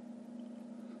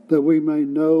that we may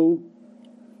know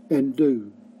and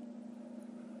do.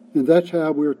 And that's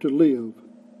how we're to live.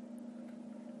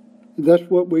 And that's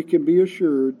what we can be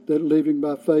assured that living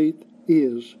by faith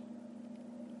is,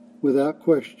 without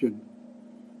question.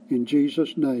 In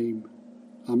Jesus' name,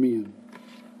 amen.